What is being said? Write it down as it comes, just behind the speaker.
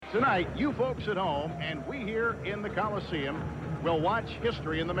Tonight, you folks at home and we here in the Coliseum will watch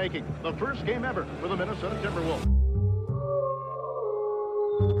history in the making. The first game ever for the Minnesota Timberwolves.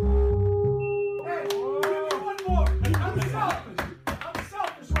 Hey, one more. I'm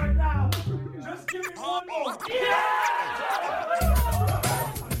selfish right now. Just give me one more. Yeah!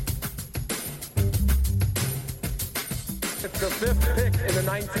 It's the 5th pick in the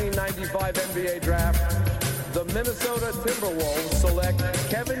 1995 NBA draft. The Minnesota Timberwolves select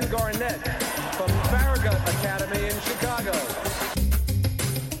Kevin Garnett from Farragut Academy in Chicago.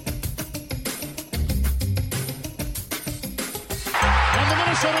 And the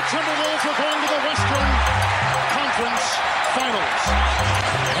Minnesota Timberwolves are going to the Western Conference Finals.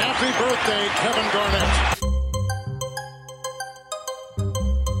 Happy birthday, Kevin Garnett.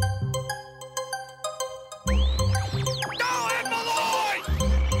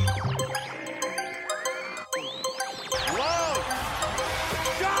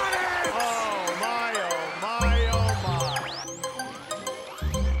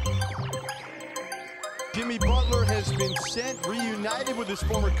 Jimmy Butler has been sent, reunited with his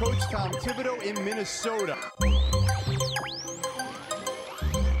former coach, Tom Thibodeau, in Minnesota.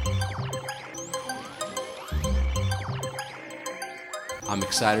 I'm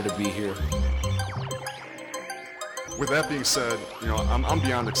excited to be here. With that being said, I'm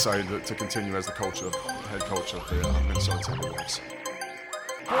beyond excited to continue as the head coach of the Minnesota Timberwolves.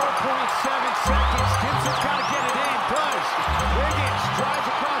 4.7 seconds. Gibson's got to get it in. Does. Wiggins drives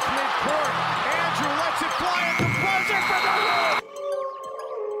across midcourt. Andrew lets it fly at the buzzer for the win.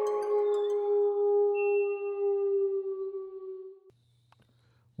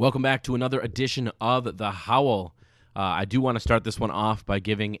 Welcome back to another edition of The Howl. I do want to start this one off by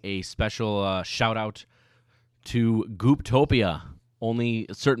giving a special shout-out to Gooptopia. Only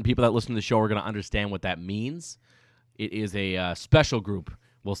certain people that listen to the show are going to understand what that means. It is a special group,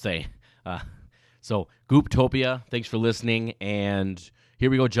 we'll say. So, Gooptopia, thanks for listening, and here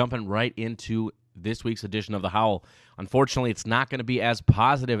we go, jumping right into this week's edition of The Howl. Unfortunately, it's not going to be as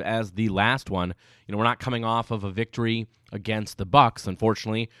positive as the last one. We're not coming off of a victory against the Bucks,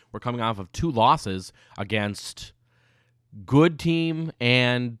 unfortunately. We're coming off of 2 losses against good team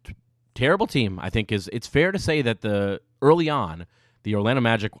and terrible team. I think it's fair to say that early on, the Orlando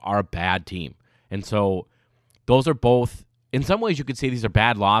Magic are a bad team. And so those are both, in some ways you could say these are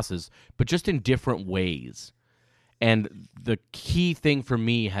bad losses, but just in different ways. And the key thing for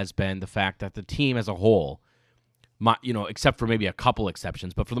me has been the fact that the team as a whole, except for maybe a couple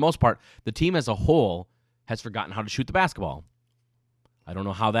exceptions, but for the most part, the team as a whole has forgotten how to shoot the basketball. I don't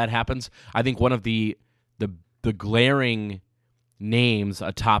know how that happens. I think one of the glaring names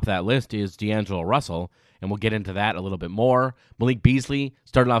atop that list is D'Angelo Russell, and we'll get into that a little bit more. Malik Beasley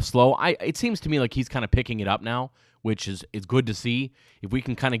started off slow. It seems to me like he's kind of picking it up now, which is good to see. If we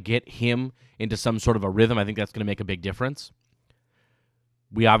can kind of get him into some sort of a rhythm, I think that's going to make a big difference.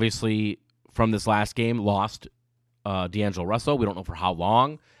 We obviously, from this last game, lost D'Angelo Russell. We don't know for how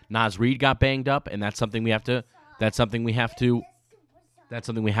long. Naz Reid got banged up, and that's something we have to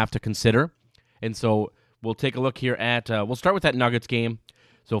consider. And so we'll take a look here at we'll start with that Nuggets game.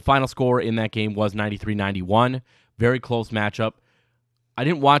 So final score in that game was 93-91. Very close matchup. I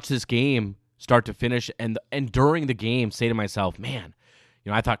didn't watch this game start to finish, and during the game say to myself, man,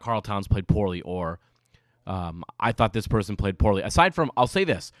 I thought Karl Towns played poorly, or I thought this person played poorly. Aside from, I'll say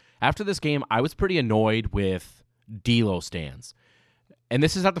this, after this game, I was pretty annoyed with D'Lo stands. And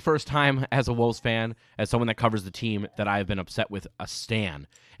this is not the first time as a Wolves fan, as someone that covers the team, that I've been upset with a stan.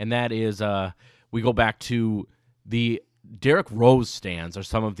 And that is, we go back to the Derrick Rose stands are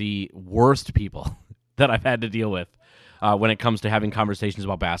some of the worst people that I've had to deal with when it comes to having conversations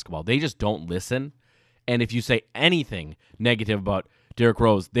about basketball. They just don't listen. And if you say anything negative about Derrick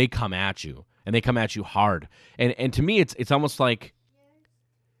Rose, they come at you, and they come at you hard. And to me, it's almost like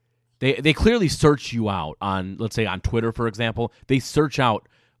they clearly search you out on, let's say on Twitter, for example. They search out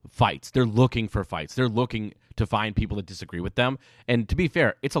fights. They're looking for fights. They're looking to find people that disagree with them. And to be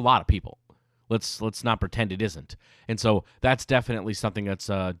fair, it's a lot of people. Let's not pretend it isn't. And so that's definitely something that's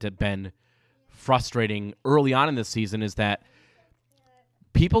been frustrating early on in this season, is that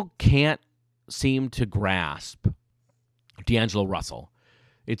people can't seem to grasp D'Angelo Russell.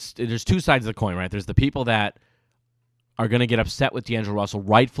 There's 2 sides of the coin, right? There's the people that are going to get upset with D'Angelo Russell,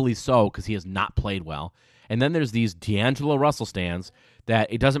 rightfully so, because he has not played well. And then there's these D'Angelo Russell stands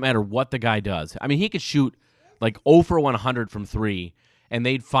that it doesn't matter what the guy does. I mean, he could shoot like 0 for 100 from 3, and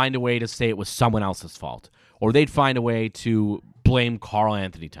they'd find a way to say it was someone else's fault. Or they'd find a way to blame Karl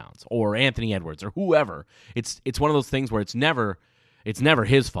Anthony Towns or Anthony Edwards or whoever. It's one of those things where it's never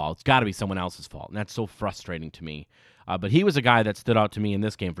his fault. It's got to be someone else's fault, and that's so frustrating to me. But he was a guy that stood out to me in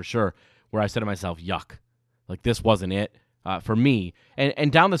this game for sure, where I said to myself, yuck. Like, this wasn't it for me.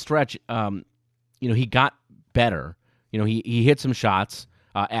 And down the stretch, he got better. He hit some shots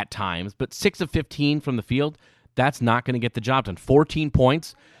at times, but 6 of 15 from the field, that's not going to get the job done. 14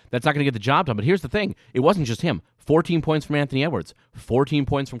 points, that's not going to get the job done. But here's the thing. It wasn't just him. 14 points from Anthony Edwards, 14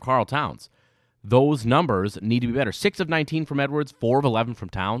 points from Karl Towns. Those numbers need to be better. 6 of 19 from Edwards, 4 of 11 from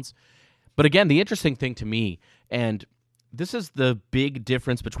Towns. But again, the interesting thing to me, and this is the big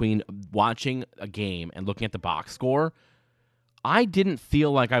difference between watching a game and looking at the box score, I didn't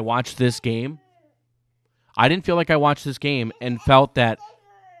feel like I watched this game. And felt that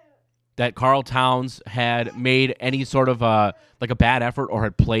Karl Towns had made any sort of a bad effort or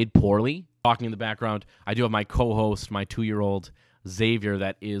had played poorly. Talking in the background, I do have my co-host, my 2-year-old Xavier,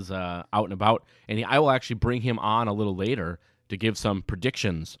 that is out and about, and I will actually bring him on a little later to give some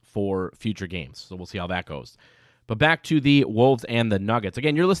predictions for future games. So we'll see how that goes. But back to the Wolves and the Nuggets.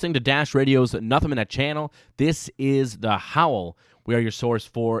 Again, you're listening to Dash Radio's Nothing But Net channel. This is The Howl. We are your source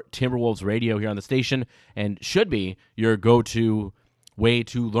for Timberwolves radio here on the station, and should be your go-to way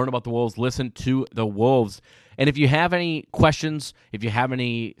to learn about the Wolves, listen to the Wolves. And if you have any questions, if you have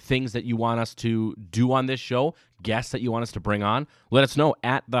any things that you want us to do on this show, guests that you want us to bring on, let us know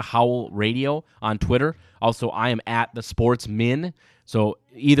at The Howl Radio on Twitter. Also, I am at The Sportsmin. So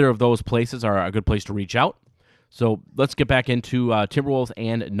either of those places are a good place to reach out. So let's get back into Timberwolves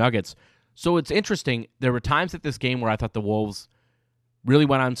and Nuggets. So it's interesting. There were times at this game where I thought the Wolves really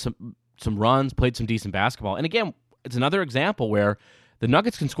went on some runs, played some decent basketball. And again, it's another example where the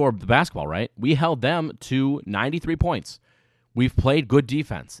Nuggets can score the basketball, right? We held them to 93 points. We've played good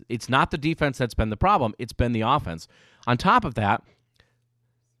defense. It's not the defense that's been the problem. It's been the offense. On top of that,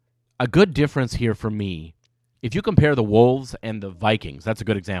 a good difference here for me, if you compare the Wolves and the Vikings, that's a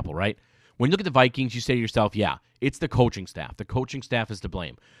good example, right? When you look at the Vikings, you say to yourself, yeah, it's the coaching staff. The coaching staff is to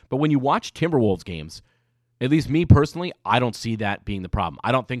blame. But when you watch Timberwolves games, at least me personally, I don't see that being the problem.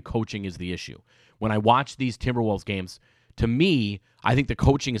 I don't think coaching is the issue. When I watch these Timberwolves games, to me, I think the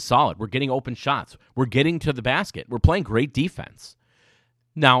coaching is solid. We're getting open shots. We're getting to the basket. We're playing great defense.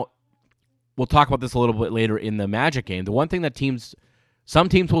 Now, we'll talk about this a little bit later in the Magic game. The one thing that some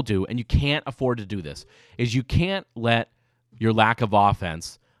teams will do, and you can't afford to do this, is you can't let your lack of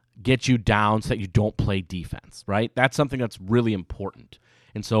offense get you down so that you don't play defense, right? That's something that's really important.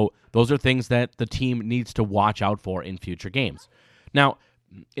 And so those are things that the team needs to watch out for in future games. Now,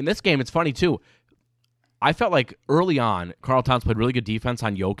 in this game, it's funny too. I felt like early on, Karl Towns played really good defense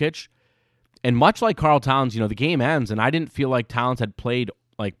on Jokic. And much like Karl Towns, the game ends, and I didn't feel like Towns had played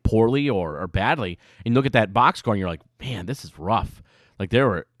like poorly or badly. And you look at that box score, and you're like, man, this is rough. Like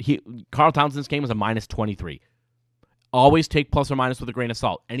Karl Towns in this game was a minus 23. Always take plus or minus with a grain of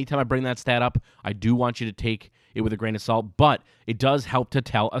salt. Anytime I bring that stat up, I do want you to take it with a grain of salt, but it does help to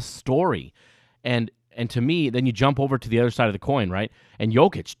tell a story. And to me, then you jump over to the other side of the coin, right? And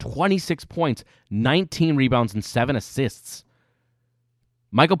Jokic, 26 points, 19 rebounds, and 7 assists.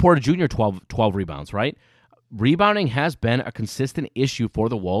 Michael Porter Jr., 12 rebounds, right? Rebounding has been a consistent issue for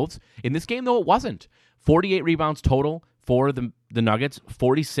the Wolves. In this game, though, it wasn't. 48 rebounds total for the Nuggets,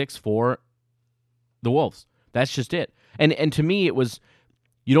 46 for the Wolves. That's just it. And to me, it was,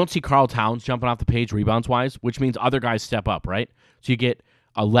 you don't see Karl Towns jumping off the page rebounds-wise, which means other guys step up, right? So you get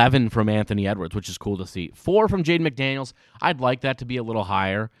 11 from Anthony Edwards, which is cool to see. 4 from Jaden McDaniels. I'd like that to be a little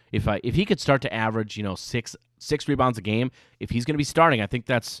higher. If he could start to average, 6 rebounds a game, if he's going to be starting, I think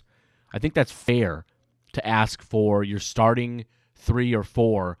that's fair to ask for your starting 3 or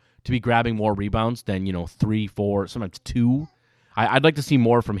 4 to be grabbing more rebounds than 3, 4, sometimes 2. I'd like to see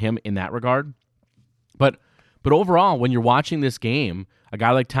more from him in that regard. But overall, when you're watching this game, a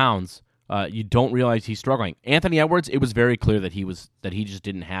guy like Towns, you don't realize he's struggling. Anthony Edwards, it was very clear that he just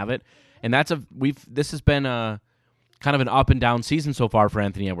didn't have it, and this has been a kind of an up and down season so far for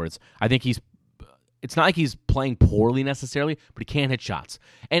Anthony Edwards. I think it's not like he's playing poorly necessarily, but he can't hit shots,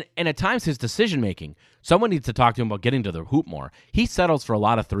 and at times his decision making. Someone needs to talk to him about getting to the hoop more. He settles for a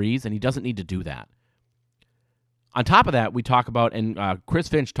lot of threes, and he doesn't need to do that. On top of that, we talk about, and Chris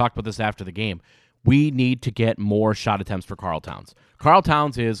Finch talked about this after the game. We need to get more shot attempts for Karl Towns. Karl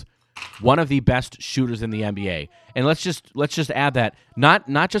Towns is one of the best shooters in the NBA. And let's just add that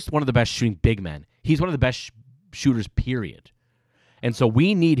not just one of the best shooting big men. He's one of the best shooters, period. And so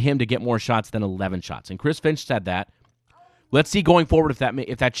we need him to get more shots than 11 shots. And Chris Finch said that. Let's see going forward if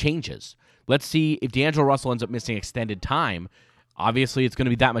that changes. Let's see if D'Angelo Russell ends up missing extended time. Obviously, it's going to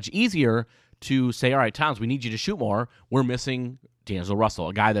be that much easier to say, all right, Towns, we need you to shoot more. We're missing D'Angelo Russell,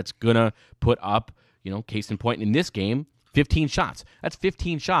 a guy that's going to put up, case in point in this game, 15 shots. That's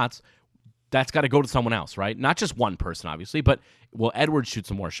 15 shots that's got to go to someone else, right? Not just one person, obviously, but will Edwards shoot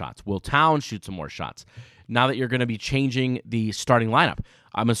some more shots? Will Towns shoot some more shots? Now that you're going to be changing the starting lineup,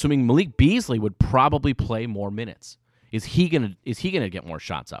 I'm assuming Malik Beasley would probably play more minutes. Is he gonna get more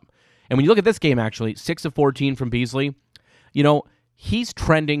shots up? And when you look at this game, actually, 6 of 14 from Beasley, he's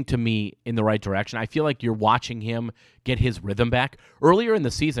trending to me in the right direction. I feel like you're watching him get his rhythm back. Earlier in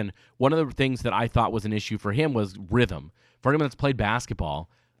the season, one of the things that I thought was an issue for him was rhythm. For anyone that's played basketball,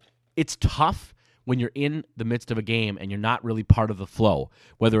 it's tough when you're in the midst of a game and you're not really part of the flow,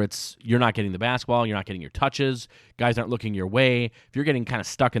 whether it's you're not getting the basketball, you're not getting your touches, guys aren't looking your way. If you're getting kind of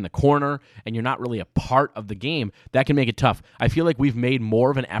stuck in the corner and you're not really a part of the game, that can make it tough. I feel like we've made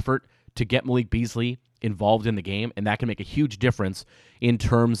more of an effort to get Malik Beasley involved in the game, and that can make a huge difference in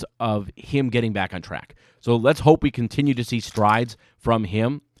terms of him getting back on track. So let's hope we continue to see strides from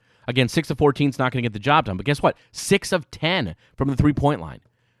him. Again, 6 of 14 is not going to get the job done, but guess what? 6 of 10 from the three-point line.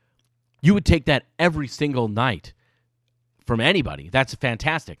 You would take that every single night from anybody. That's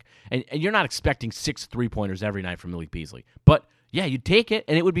fantastic. And you're not expecting 6 three-pointers every night from Malik Beasley. But, yeah, you'd take it,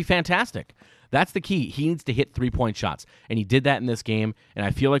 and it would be fantastic. That's the key. He needs to hit three-point shots, and he did that in this game, and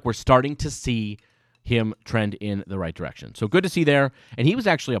I feel like we're starting to see him trend in the right direction. So good to see there. And he was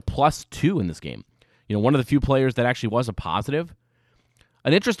actually a +2 in this game. One of the few players that actually was a positive.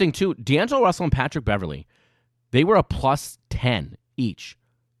 An interesting, too, D'Angelo Russell and Patrick Beverley, they were a +10 each.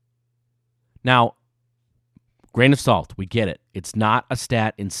 Now, grain of salt, we get it. It's not a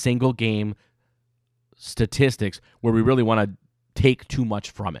stat in single game statistics where we really want to take too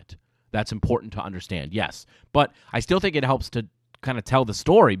much from it. That's important to understand, yes. But I still think it helps to kind of tell the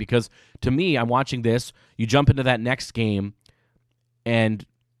story because, to me, I'm watching this. You jump into that next game, and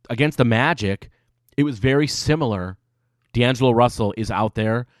against the Magic, it was very similar. D'Angelo Russell is out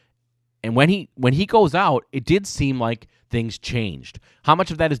there, and when he goes out, it did seem like things changed. How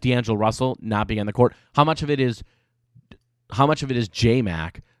much of that is D'Angelo Russell not being on the court? How much of it is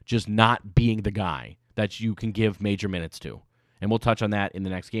J-Mac just not being the guy that you can give major minutes to? And we'll touch on that in the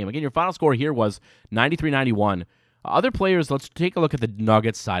next game. Again, your final score here was 93-91. Other players, let's take a look at the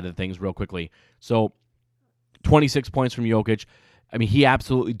Nuggets side of things real quickly. So 26 points from Jokic. I mean, he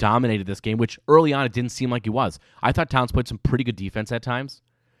absolutely dominated this game, which early on it didn't seem like he was. I thought Towns played some pretty good defense at times.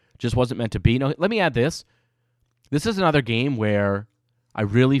 Just wasn't meant to be. No, let me add this. This is another game where I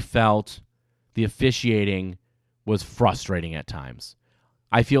really felt the officiating was frustrating at times.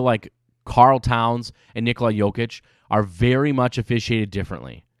 I feel like Karl Towns and Nikola Jokic are very much officiated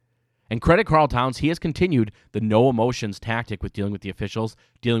differently. And credit Karl Towns, he has continued the no emotions tactic with dealing with the officials,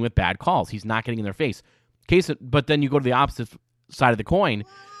 dealing with bad calls. He's not getting in their face. But then you go to the opposite side of the coin.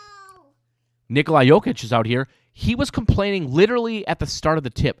 Nikola Jokic is out here. He was complaining literally at the start of the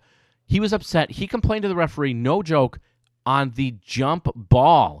tip. He was upset. He complained to the referee, no joke, on the jump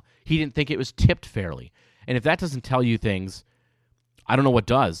ball. He didn't think it was tipped fairly. And if that doesn't tell you things, I don't know what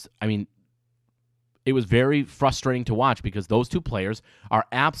does. I mean, it was very frustrating to watch because those two players are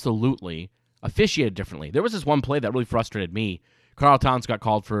absolutely officiated differently. There was this one play that really frustrated me. Karl Towns got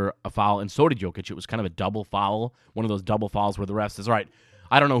called for a foul, and so did Jokic. It was kind of a double foul, one of those double fouls where the ref says, all right,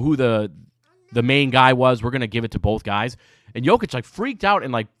 I don't know who the main guy was. We're going to give it to both guys. And Jokic freaked out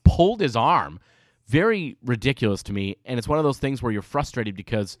and pulled his arm. Very ridiculous to me. And it's one of those things where you're frustrated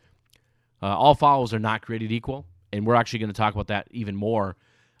because all fouls are not created equal. And we're actually going to talk about that even more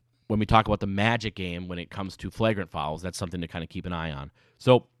when we talk about the Magic game when it comes to flagrant fouls. That's something to kind of keep an eye on.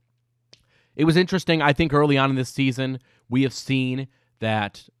 So it was interesting. I think early on in this season, we have seen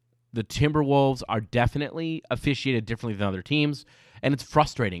that the Timberwolves are definitely officiated differently than other teams, and it's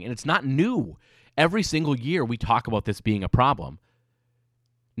frustrating, and it's not new. Every single year we talk about this being a problem.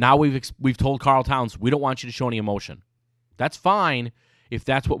 Now we've told Karl Towns, we don't want you to show any emotion. That's fine if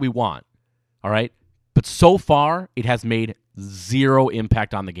that's what we want, all right? But so far, it has made zero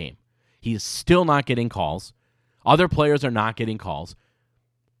impact on the game. He is still not getting calls. Other players are not getting calls.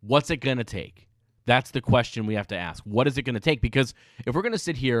 What's it going to take? That's the question we have to ask. What is it going to take? Because if we're going to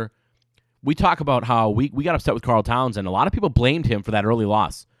sit here, we talk about how we got upset with Karl Towns, and a lot of people blamed him for that early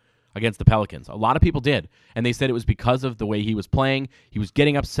loss against the Pelicans. A lot of people did, and they said it was because of the way he was playing. He was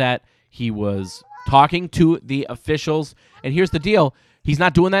getting upset. He was talking to the officials, and here's the deal. He's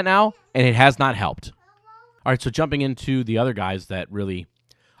not doing that now, and it has not helped. All right, so jumping into the other guys that really,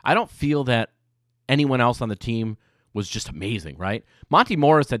 I don't feel that anyone else on the team was just amazing, right? Monty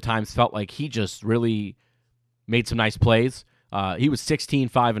Morris at times felt like he just really made some nice plays. He was 16,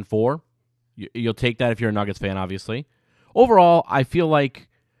 5, and 4. You'll take that if you're a Nuggets fan, obviously. Overall, I feel like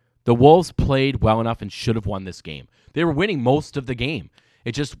the Wolves played well enough and should have won this game. They were winning most of the game.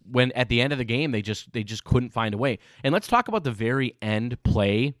 It just, when at the end of the game, they just couldn't find a way. And let's talk about the very end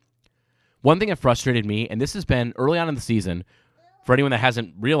play One thing that frustrated me, and this has been early on in the season, for anyone that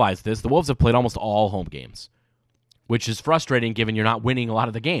hasn't realized this, the Wolves have played almost all home games, which is frustrating given you're not winning a lot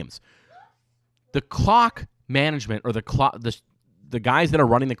of the games. The clock management, or the guys that are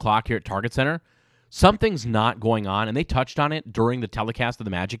running the clock here at Target Center, something's not going on, and they touched on it during the telecast of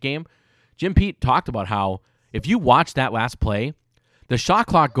the Magic game. Jim Pete talked about how if you watch that last play, the shot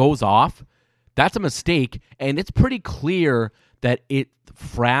clock goes off. That's a mistake, and it's pretty clear that it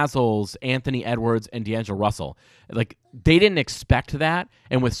frazzles Anthony Edwards and D'Angelo Russell. Like, they didn't expect that,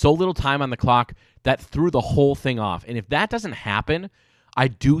 and with so little time on the clock, that threw the whole thing off. And if that doesn't happen, I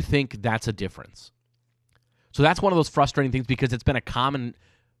do think that's a difference. So that's one of those frustrating things because it's been a common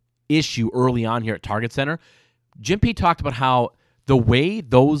issue early on here at Target Center. Jim Pete talked about how the way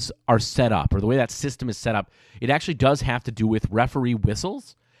those are set up, or the way that system is set up, it actually does have to do with referee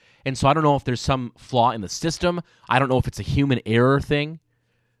whistles. And so I don't know if there's some flaw in the system. I don't know if it's a human error thing,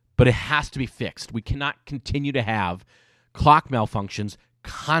 but it has to be fixed. We cannot continue to have clock malfunctions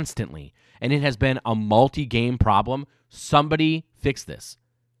constantly. And it has been a multi-game problem. Somebody fix this.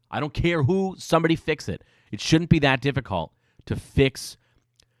 I don't care who, somebody fix it. It shouldn't be that difficult to fix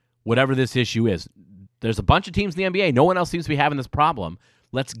whatever this issue is. There's a bunch of teams in the NBA. No one else seems to be having this problem.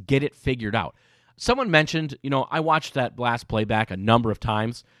 Let's get it figured out. Someone mentioned, I watched that last playback a number of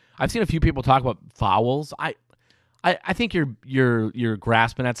times. I've seen a few people talk about fouls. I think you're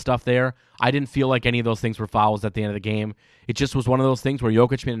grasping at stuff there. I didn't feel like any of those things were fouls at the end of the game. It just was one of those things where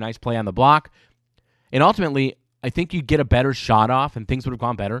Jokic made a nice play on the block. And ultimately, I think you'd get a better shot off and things would have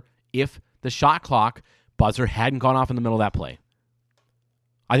gone better if the shot clock buzzer hadn't gone off in the middle of that play.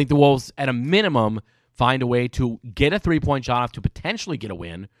 I think the Wolves, at a minimum, find a way to get a three-point shot off to potentially get a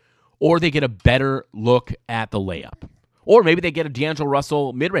win, or they get a better look at the layup. Or maybe they get a D'Angelo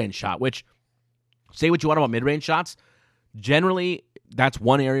Russell mid-range shot, which, say what you want about mid-range shots, generally that's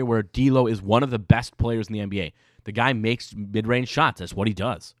one area where D'Lo is one of the best players in the NBA. The guy makes mid-range shots. That's what he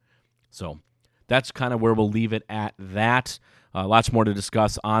does. So that's kind of where we'll leave it at that. Lots more to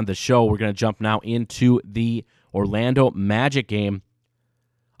discuss on the show. We're going to jump now into the Orlando Magic game.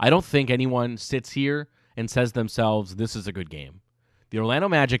 I don't think anyone sits here and says to themselves, this is a good game. The Orlando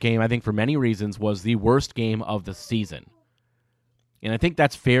Magic game, I think for many reasons, was the worst game of the season. And I think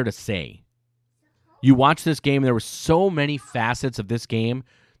that's fair to say. You watch this game, there were so many facets of this game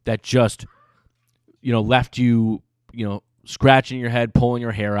that just, left you, scratching your head, pulling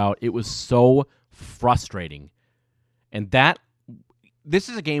your hair out. It was so frustrating. And this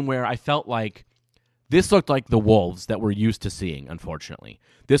is a game where I felt like this looked like the Wolves that we're used to seeing, unfortunately.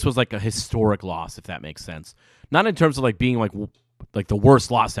 This was like a historic loss, if that makes sense. Not in terms of like being like the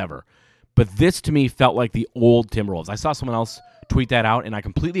worst loss ever, but this to me felt like the old Timberwolves. I saw someone else tweet that out, and I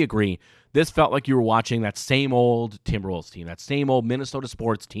completely agree. This felt like you were watching that same old Timberwolves team, that same old Minnesota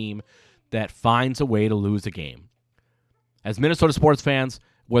sports team that finds a way to lose a game. As Minnesota sports fans,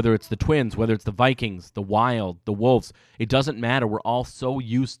 whether it's the Twins, whether it's the Vikings, the Wild, the Wolves, it doesn't matter. We're all so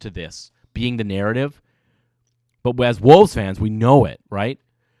used to this being the narrative. But as Wolves fans, we know it, right?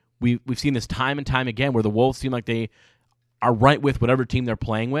 We've seen this time and time again where the Wolves seem like they are right with whatever team they're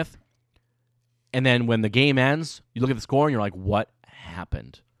playing with. And then when the game ends, you look at the score and you're like, what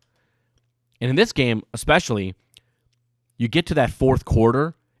happened? And in this game, especially, you get to that fourth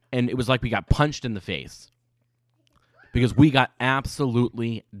quarter, and it was like we got punched in the face. Because we got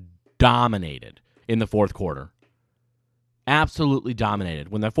absolutely dominated in the fourth quarter. Absolutely dominated.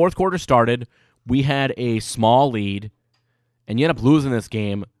 When the fourth quarter started, we had a small lead, and you end up losing this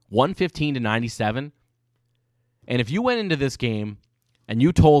game 115-97. And if you went into this game and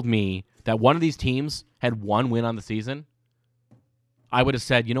you told me that one of these teams had one win on the season, I would have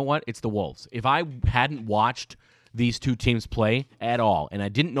said, you know what? It's the Wolves. If I hadn't watched these two teams play at all, and I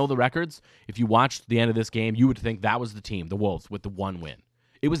didn't know the records, if you watched the end of this game, you would think that was the team, the Wolves, with the one win.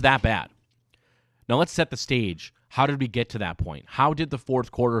 It was that bad. Now let's set the stage. How did we get to that point? How did the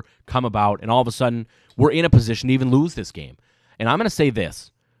fourth quarter come about, and all of a sudden we're in a position to even lose this game? And I'm going to say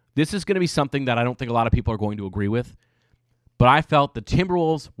this. This is going to be something that I don't think a lot of people are going to agree with, but I felt the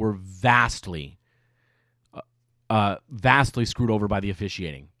Timberwolves were vastly screwed over by the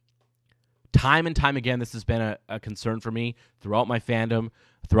officiating. Time and time again, this has been a concern for me throughout my fandom,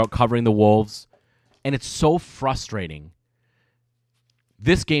 throughout covering the Wolves, and it's so frustrating.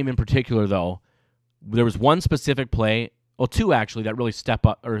 This game in particular, though, there was one specific play, well, two actually, that really step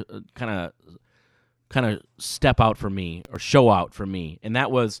up or kind of step out for me or show out for me, and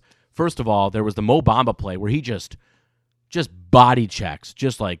that was, first of all, there was the Mo Bamba play where he just body checks,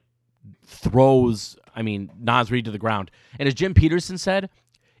 just like throws, Naz Reid to the ground. And as Jim Peterson said,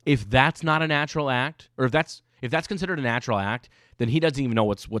 if that's not a natural act, or if If that's considered a natural act, then he doesn't even know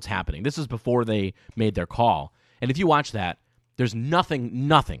what's happening. This is before they made their call. And if you watch that, there's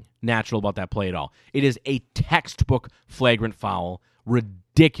nothing natural about that play at all. It is a textbook flagrant foul.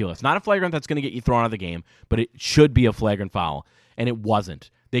 Ridiculous. Not a flagrant that's going to get you thrown out of the game, but it should be a flagrant foul. And it wasn't.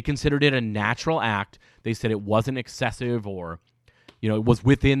 They considered it a natural act. They said it wasn't excessive or, it was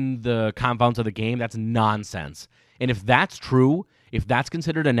within the confines of the game. That's nonsense. And if that's true, if that's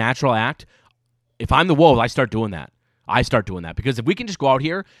considered a natural act, if I'm the Wolves, I start doing that. Because if we can just go out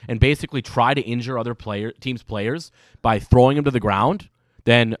here and basically try to injure other teams' players by throwing them to the ground,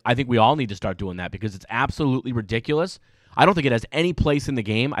 then I think we all need to start doing that because it's absolutely ridiculous. I don't think it has any place in the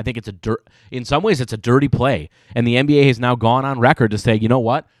game. I think in some ways it's a dirty play. And the NBA has now gone on record to say, you know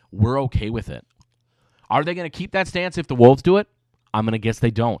what? We're okay with it. Are they going to keep that stance if the Wolves do it? I'm going to guess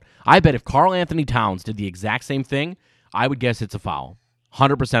they don't. I bet if Karl Anthony Towns did the exact same thing, I would guess it's a foul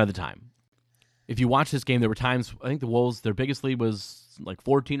 100% of the time. If you watch this game, there were times, I think the Wolves, their biggest lead was like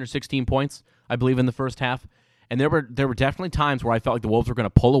 14 or 16 points, I believe, in the first half. And there were definitely times where I felt like the Wolves were going to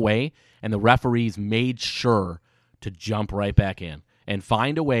pull away, and the referees made sure to jump right back in and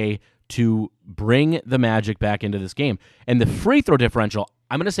find a way to bring the magic back into this game. And the free throw differential,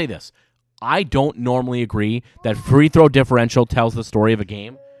 I'm going to say this. I don't normally agree that free throw differential tells the story of a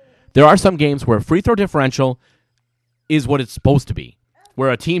game. There are some games where free throw differential is what it's supposed to be, where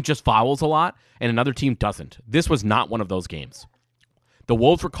a team just fouls a lot and another team doesn't. This was not one of those games. The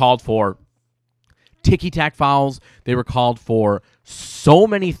Wolves were called for ticky-tack fouls. They were called for so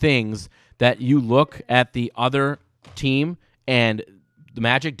many things that you look at the other team and the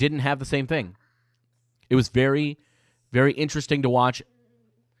Magic didn't have the same thing. It was very, very interesting to watch.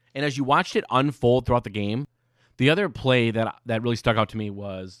 And as you watched it unfold throughout the game, the other play that really stuck out to me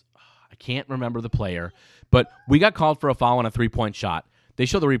was, I can't remember the player, but we got called for a foul on a three-point shot. They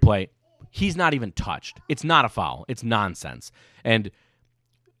show the replay. He's not even touched. It's not a foul. It's nonsense. And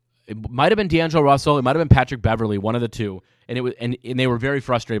it might have been D'Angelo Russell. It might have been Patrick Beverley, one of the two. And it was, and they were very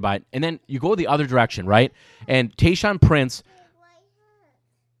frustrated by it. And then you go the other direction, right? And Tayshaun Prince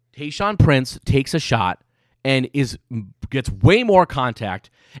takes a shot and gets way more contact.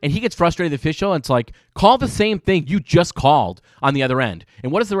 And he gets frustrated with the official. And it's like, call the same thing you just called on the other end.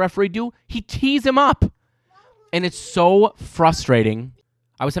 And what does the referee do? He tees him up. And it's so frustrating.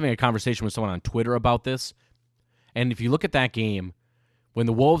 I was having a conversation with someone on Twitter about this. And if you look at that game, when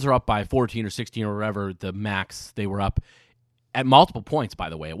the Wolves are up by 14 or 16 or whatever, the max they were up at multiple points, by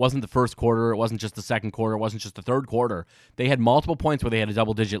the way. It wasn't the first quarter. It wasn't just the second quarter. It wasn't just the third quarter. They had multiple points where they had a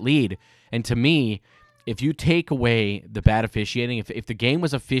double-digit lead. And to me, if you take away the bad officiating, if the game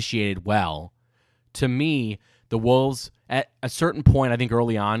was officiated well, to me, the Wolves, at a certain point, I think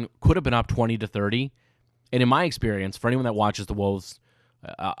early on, could have been up 20-30. And in my experience, for anyone that watches the Wolves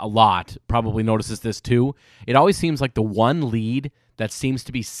a lot, probably notices this too, it always seems like the one lead that seems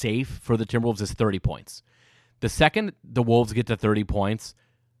to be safe for the Timberwolves is 30 points. The second the Wolves get to 30 points,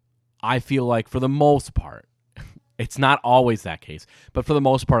 I feel like for the most part, it's not always that case, but for the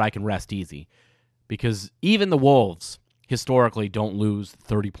most part, I can rest easy. Because even the Wolves historically don't lose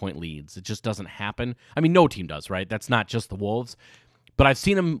 30-point leads. It just doesn't happen. I mean, no team does, right? That's not just the Wolves. But I've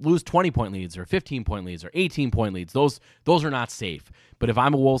seen them lose 20-point leads or 15-point leads or 18-point leads. Those are not safe. But if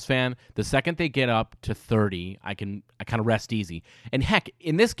I'm a Wolves fan, the second they get up to 30, I kind of rest easy. And heck,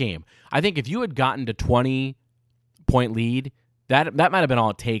 in this game, I think if you had gotten to 20-point lead, that might have been all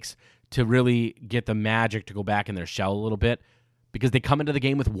it takes to really get the Magic to go back in their shell a little bit, because they come into the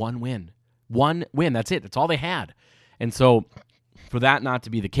game with one win. One win, that's it. That's all they had. And so for that not to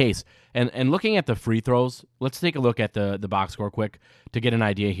be the case, and looking at the free throws, let's take a look at the box score quick to get an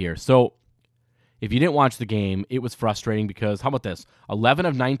idea here. So if you didn't watch the game, it was frustrating because, how about this? 11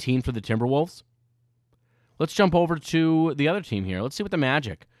 of 19 for the Timberwolves. Let's jump over to the other team here. Let's see what the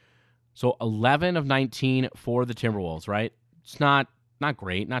Magic. So 11 of 19 for the Timberwolves, right? It's not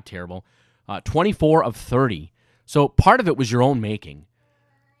great, not terrible. 24 of 30. So part of it was your own making.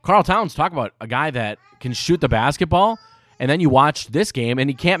 Karl Towns, talk about a guy that can shoot the basketball, and then you watch this game, and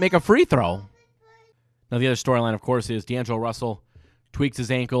he can't make a free throw. Now, the other storyline, of course, is D'Angelo Russell tweaks his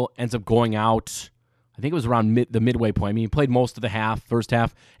ankle, ends up going out. I think it was around the midway point. I mean, he played most of the first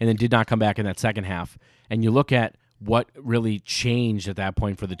half, and then did not come back in that second half. And you look at what really changed at that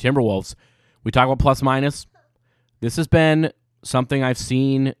point for the Timberwolves. We talk about plus-minus. This has been something I've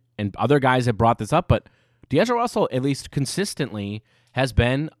seen, and other guys have brought this up, but D'Angelo Russell, at least consistently, has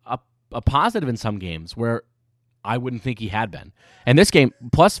been a positive in some games where I wouldn't think he had been. And this game,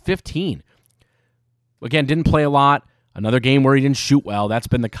 plus 15. Again, didn't play a lot. Another game where he didn't shoot well. That's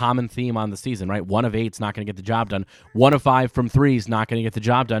been the common theme on the season, right? 1 of 8 is not going to get the job done. 1 of 5 from 3 is not going to get the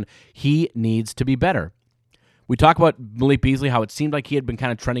job done. He needs to be better. We talk about Malik Beasley, how it seemed like he had been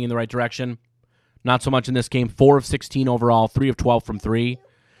kind of trending in the right direction. Not so much in this game. 4 of 16 overall, 3 of 12 from 3.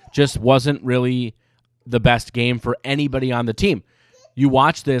 Just wasn't really the best game for anybody on the team. You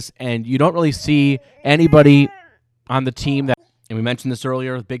watch this, and you don't really see anybody on the team that, and we mentioned this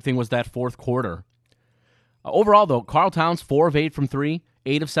earlier, the big thing was that fourth quarter. Overall, though, Karl Towns, 4 of 8 from 3,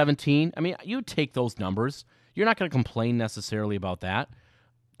 8 of 17. I mean, you take those numbers. You're not going to complain necessarily about that.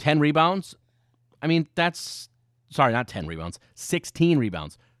 10 rebounds. I mean, not 10 rebounds, 16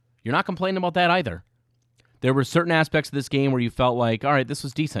 rebounds. You're not complaining about that either. There were certain aspects of this game where you felt like, all right, this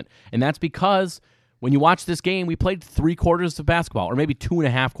was decent. And that's because when you watch this game, we played 3 quarters of basketball, or maybe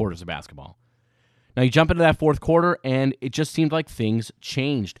 2.5 quarters of basketball. Now, you jump into that fourth quarter, and it just seemed like things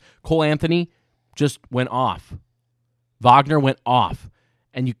changed. Cole Anthony just went off. Wagner went off.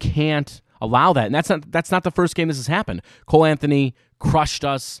 And you can't allow that. And that's not the first game this has happened. Cole Anthony crushed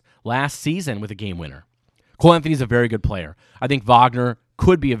us last season with a game winner. Cole Anthony's a very good player. I think Wagner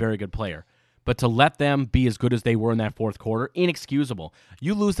could be a very good player. But to let them be as good as they were in that fourth quarter, inexcusable.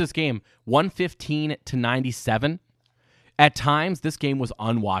 You lose this game 115-97. At times, this game was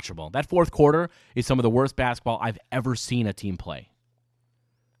unwatchable. That fourth quarter is some of the worst basketball I've ever seen a team play.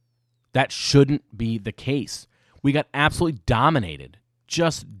 That shouldn't be the case. We got absolutely dominated.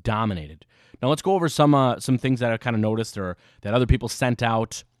 Just dominated. Now let's go over some things that I kind of noticed or that other people sent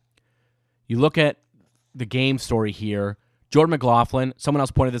out. You look at the game story here. Jordan McLaughlin, someone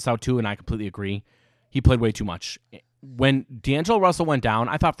else pointed this out too, and I completely agree. He played way too much. When D'Angelo Russell went down,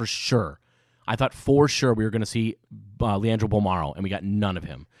 I thought for sure we were going to see Leandro Bolmaro, and we got none of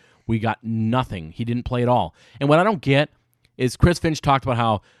him. We got nothing. He didn't play at all. And what I don't get is Chris Finch talked about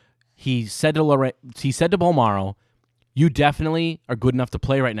how he said to Bolmaro, you definitely are good enough to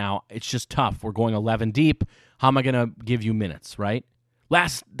play right now. It's just tough. We're going 11 deep. How am I going to give you minutes, right?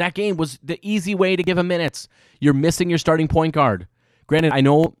 That game was the easy way to give him minutes. You're missing your starting point guard. Granted, I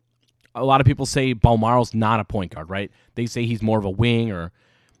know a lot of people say Bolmaro's not a point guard, right? They say he's more of a wing or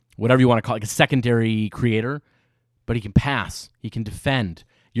whatever you want to call it, like a secondary creator, but he can pass. He can defend.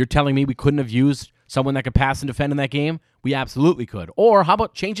 You're telling me we couldn't have used someone that could pass and defend in that game? We absolutely could. Or how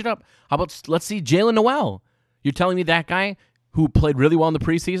about change it up? How about let's see Jalen Noel? You're telling me that guy who played really well in the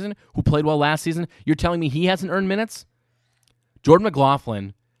preseason, who played well last season, you're telling me he hasn't earned minutes? Jordan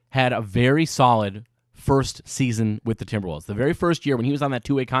McLaughlin had a very solid first season with the Timberwolves. The very first year when he was on that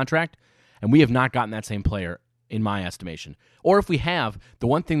 2-way contract, and we have not gotten that same player in my estimation. Or if we have, the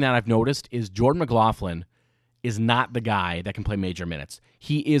one thing that I've noticed is Jordan McLaughlin is not the guy that can play major minutes.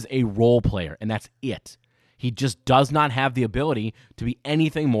 He is a role player, and that's it. He just does not have the ability to be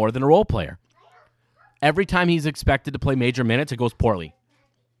anything more than a role player. Every time he's expected to play major minutes, it goes poorly.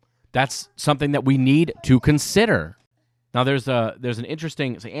 That's something that we need to consider. Now, there's an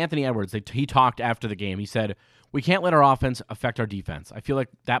interesting... So Anthony Edwards, he talked after the game. He said, we can't let our offense affect our defense. I feel like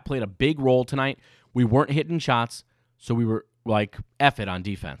that played a big role tonight. We weren't hitting shots, so we were like, F it on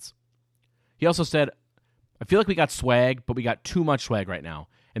defense. He also said, I feel like we got swag, but we got too much swag right now.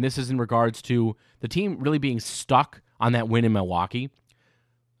 And this is in regards to the team really being stuck on that win in Milwaukee.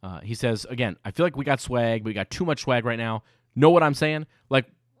 He says, again, I feel like we got swag, but we got too much swag right now. Know what I'm saying? Like,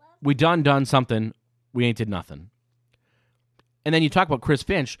 we done something, we ain't did nothing. And then you talk about Chris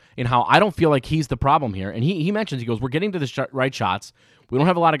Finch and how I don't feel like he's the problem here. And he mentions, he goes, we're getting to the right shots. We don't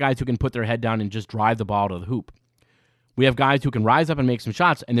have a lot of guys who can put their head down and just drive the ball to the hoop. We have guys who can rise up and make some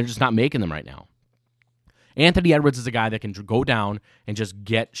shots, and they're just not making them right now. Anthony Edwards is a guy that can go down and just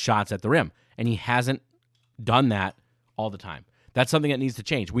get shots at the rim, and he hasn't done that all the time. That's something that needs to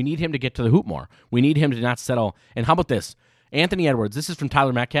change. We need him to get to the hoop more. We need him to not settle. And how about this? Anthony Edwards, this is from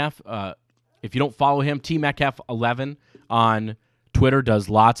Tyler Metcalf. If you don't follow him, T Metcalf11 on Twitter does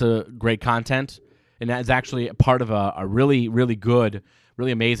lots of great content, and that is actually a part of a really, really good,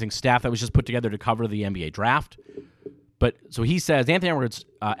 really amazing staff that was just put together to cover the NBA draft. But so he says, Anthony Edwards,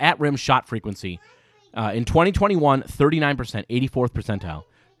 at rim shot frequency, in 2021, 39%, 84th percentile.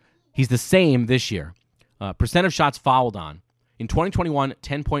 He's the same this year. Percent of shots fouled on. In 2021,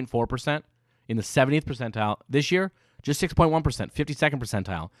 10.4%. In the 70th percentile. This year, just 6.1%, 52nd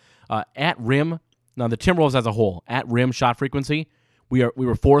percentile. At rim, now the Timberwolves as a whole, at rim shot frequency, we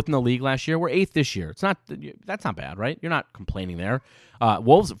were 4th in the league last year. We're 8th this year. That's not bad, right? You're not complaining there.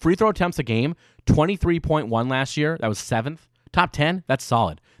 Wolves free throw attempts a game, 23.1 last year. That was 7th. Top 10, that's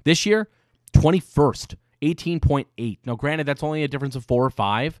solid. This year, 21st, 18.8. Now, granted, that's only a difference of 4 or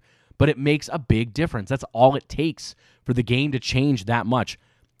 5, but it makes a big difference. That's all it takes for the game to change that much.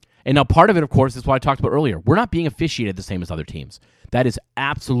 And now part of it, of course, is what I talked about earlier. We're not being officiated the same as other teams. That is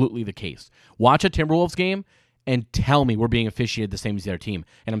absolutely the case. Watch a Timberwolves game, and tell me we're being officiated the same as the other team.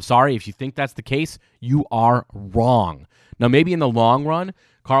 And I'm sorry, if you think that's the case, you are wrong. Now, maybe in the long run,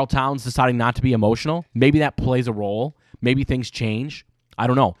 Karl Towns deciding not to be emotional, maybe that plays a role. Maybe things change. I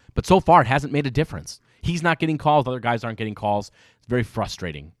don't know. But so far, it hasn't made a difference. He's not getting calls. Other guys aren't getting calls. It's very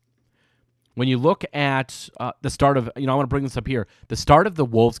frustrating. When you look at the start of, I want to bring this up here, the start of the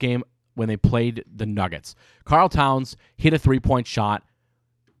Wolves game when they played the Nuggets, Karl Towns hit a three-point shot,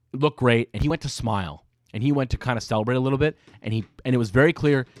 looked great, and he went to smile. And he went to kind of celebrate a little bit, and it was very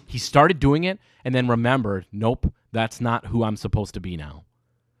clear he started doing it and then remembered, nope, that's not who I'm supposed to be now.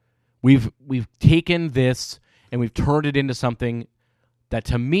 We've taken this and we've turned it into something that,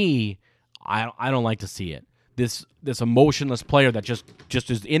 to me, I don't like to see it. This emotionless player that just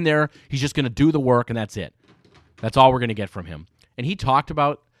is in there, he's just going to do the work, and that's it. That's all we're going to get from him. And he talked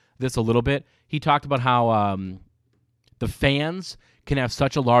about this a little bit. He talked about how the fans can have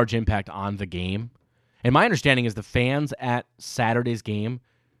such a large impact on the game. And my understanding is the fans at Saturday's game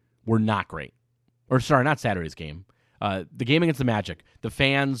were not great. Or, sorry, not Saturday's game. The game against the Magic. The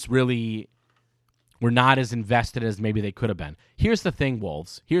fans really were not as invested as maybe they could have been. Here's the thing,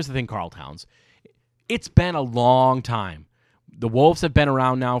 Wolves. Here's the thing, Karl Towns. It's been a long time. The Wolves have been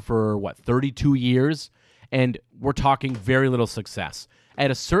around now for, 32 years? And we're talking very little success.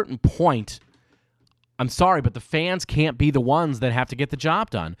 At a certain point, I'm sorry, but the fans can't be the ones that have to get the job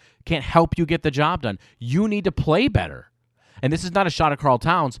done. Can't help you get the job done. You need to play better. And this is not a shot at Karl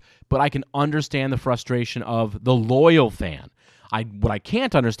Towns, but I can understand the frustration of the loyal fan. What I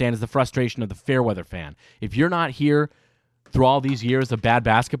can't understand is the frustration of the fair-weather fan. If you're not here through all these years of bad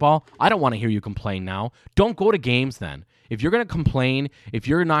basketball, I don't want to hear you complain now. Don't go to games then. If you're going to complain, if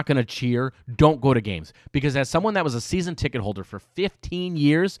you're not going to cheer, don't go to games. Because as someone that was a season ticket holder for 15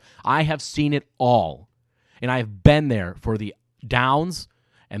 years, I have seen it all. And I've been there for the downs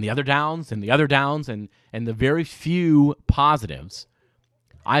and the other downs and the other downs and the very few positives.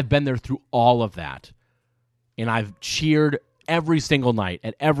 I've been there through all of that. And I've cheered every single night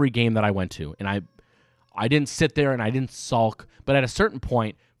at every game that I went to. And I didn't sit there and I didn't sulk. But at a certain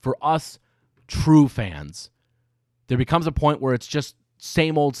point, for us true fans, there becomes a point where it's just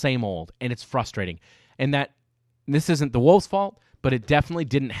same old, and it's frustrating. And this isn't the Wolves' fault, but it definitely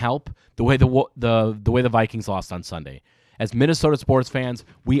didn't help the way the Vikings lost on Sunday. As Minnesota sports fans,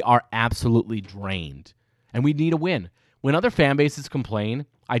 we are absolutely drained, and we need a win. When other fan bases complain,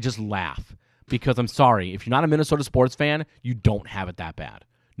 I just laugh because I'm sorry. If you're not a Minnesota sports fan, you don't have it that bad.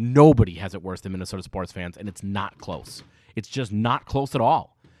 Nobody has it worse than Minnesota sports fans, and it's not close. It's just not close at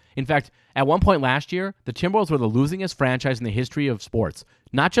all. In fact, at one point last year, the Timberwolves were the losingest franchise in the history of sports.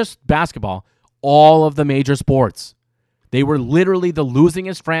 Not just basketball, all of the major sports. They were literally the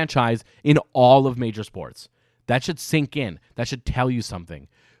losingest franchise in all of major sports. That should sink in. That should tell you something.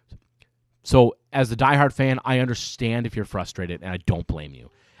 So, as a diehard fan, I understand if you're frustrated, and I don't blame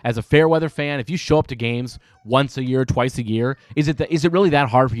you. As a fair weather fan, if you show up to games once a year, twice a year, is it really that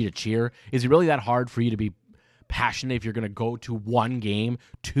hard for you to cheer? Is it really that hard for you to be passionate if you're going to go to one game,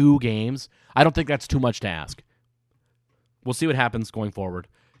 2 games? I don't think that's too much to ask. We'll see what happens going forward.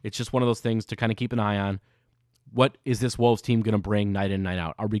 It's just one of those things to kind of keep an eye on. What is this Wolves team going to bring night in, night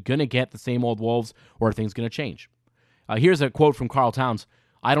out? Are we going to get the same old Wolves, or are things going to change? Here's a quote from Karl Towns.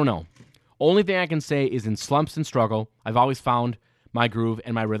 I don't know. Only thing I can say is in slumps and struggle, I've always found my groove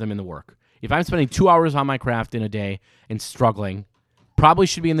and my rhythm in the work. If I'm spending 2 hours on my craft in a day and struggling, probably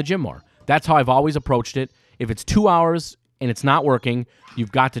should be in the gym more. That's how I've always approached it. If it's 2 hours and it's not working,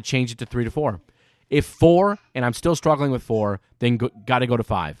 you've got to change it to 3 to 4. If 4 and I'm still struggling with 4, then got to go to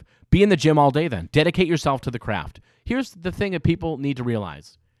 5. Be in the gym all day then. Dedicate yourself to the craft. Here's the thing that people need to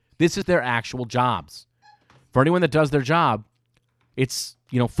realize. This is their actual jobs. For anyone that does their job, it's,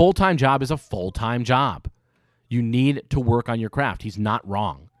 full-time job is a full-time job. You need to work on your craft. He's not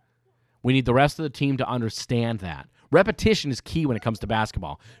wrong. We need the rest of the team to understand that. Repetition is key when it comes to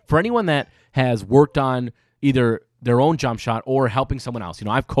basketball. For anyone that has worked on either their own jump shot or helping someone else.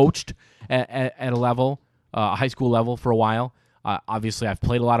 I've coached at a level, a high school level for a while. Obviously, I've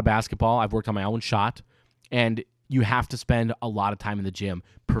played a lot of basketball. I've worked on my own shot. And you have to spend a lot of time in the gym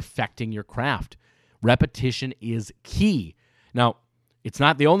perfecting your craft. Repetition is key. Now, it's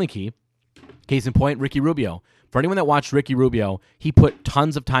not the only key. Case in point, Ricky Rubio. For anyone that watched Ricky Rubio, he put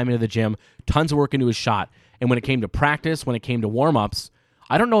tons of time into the gym, tons of work into his shot. And when it came to practice, when it came to warm-ups,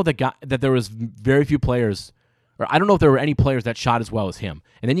 I don't know that there was very few players, or I don't know if there were any players that shot as well as him.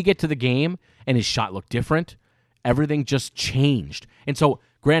 And then you get to the game, and his shot looked different. Everything just changed. And so,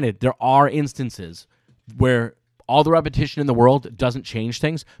 granted, there are instances where all the repetition in the world doesn't change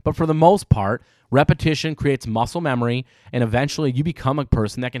things, but for the most part, repetition creates muscle memory, and eventually you become a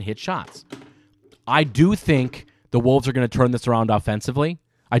person that can hit shots. I do think the Wolves are going to turn this around offensively.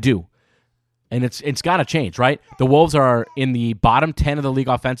 I do. And it's got to change, right? The Wolves are in the bottom 10 of the league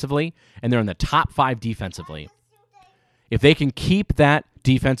offensively, and they're in the top 5 defensively. If they can keep that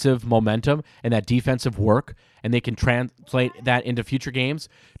defensive momentum and that defensive work, and they can translate that into future games,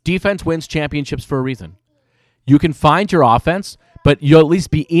 defense wins championships for a reason. You can find your offense, but you'll at least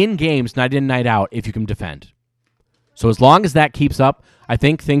be in games night in, night out if you can defend. So as long as that keeps up, I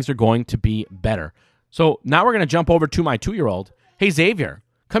think things are going to be better. So now we're going to jump over to my 2-year-old. Hey, Xavier,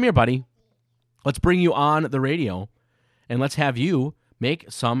 come here, buddy. Let's bring you on the radio, and let's have you make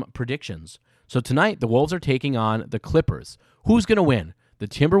some predictions. So tonight, the Wolves are taking on the Clippers. Who's going to win, the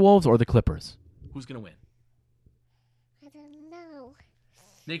Timberwolves or the Clippers? Who's going to win? I don't know.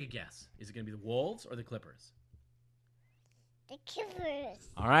 Make a guess. Is it going to be the Wolves or the Clippers? The Clippers.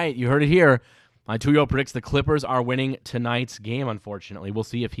 All right, you heard it here. My 2-year-old predicts the Clippers are winning tonight's game, unfortunately. We'll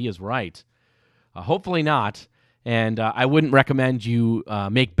see if he is right. Hopefully not. And I wouldn't recommend you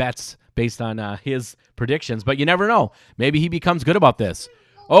make bets based on his predictions, but you never know. Maybe he becomes good about this.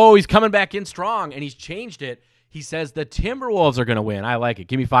 Oh, he's coming back in strong, and he's changed it. He says the Timberwolves are going to win. I like it.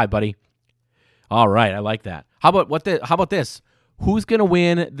 Give me 5, buddy. All right, I like that. How about this? Who's going to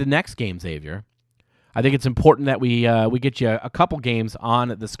win the next game, Xavier? I think it's important that we get you a couple games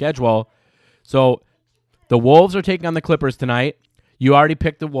on the schedule. So the Wolves are taking on the Clippers tonight. You already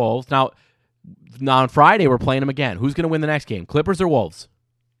picked the Wolves. Now on Friday, we're playing them again. Who's going to win the next game, Clippers or Wolves?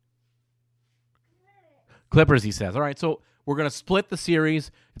 Clippers, he says. All right, so we're going to split the series.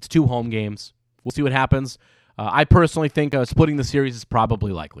 It's 2 home games. We'll see what happens. I personally think splitting the series is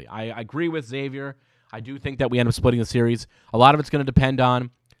probably likely. I agree with Xavier. I do think that we end up splitting the series. A lot of it's going to depend on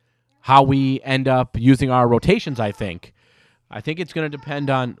how we end up using our rotations, I think. I think it's going to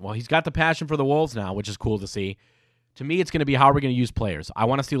depend on, well, he's got the passion for the Wolves now, which is cool to see. To me, it's going to be how are we going to use players. I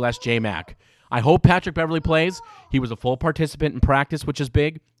want to see less J-Mac. I hope Patrick Beverley plays. He was a full participant in practice, which is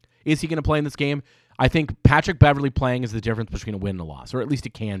big. Is he going to play in this game? I think Patrick Beverley playing is the difference between a win and a loss, or at least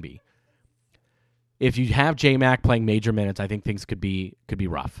it can be. If you have J-Mac playing major minutes, I think things could be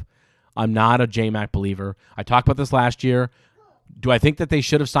rough. I'm not a J-Mac believer. I talked about this last year. Do I think that they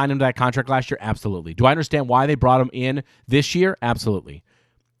should have signed him to that contract last year? Absolutely. Do I understand why they brought him in this year? Absolutely.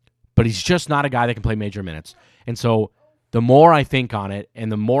 But he's just not a guy that can play major minutes. And so the more I think on it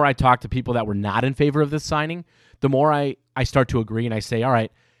and the more I talk to people that were not in favor of this signing, the more I start to agree and I say, all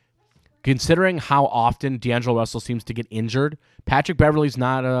right, considering how often D'Angelo Russell seems to get injured, Patrick Beverley's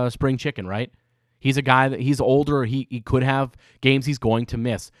not a spring chicken, right? He's a guy that he's older. He could have games he's going to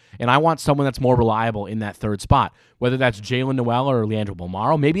miss. And I want someone that's more reliable in that third spot, whether that's Jalen Noel or Leandro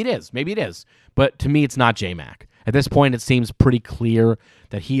Bolmaro. Maybe it is. But to me, it's not J-Mac. At this point, it seems pretty clear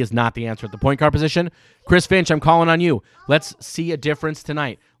that he is not the answer at the point guard position. Chris Finch, I'm calling on you. Let's see a difference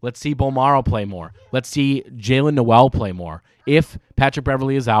tonight. Let's see Bolmaro play more. Let's see Jalen Noel play more. If Patrick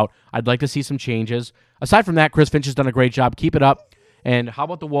Beverley is out, I'd like to see some changes. Aside from that, Chris Finch has done a great job. Keep it up. And how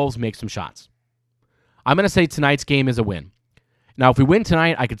about the Wolves make some shots? I'm going to say tonight's game is a win. Now, if we win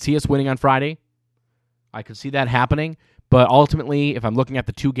tonight, I could see us winning on Friday. I could see that happening. But ultimately, if I'm looking at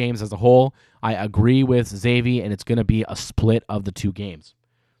the 2 games as a whole, I agree with Xavier, and it's going to be a split of the 2 games.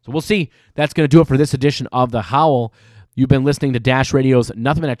 So we'll see. That's going to do it for this edition of The Howl. You've been listening to Dash Radio's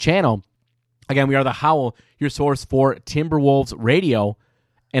Nothing But Net channel. Again, we are The Howl, your source for Timberwolves radio.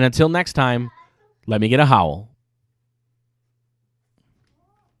 And until next time, let me get a howl.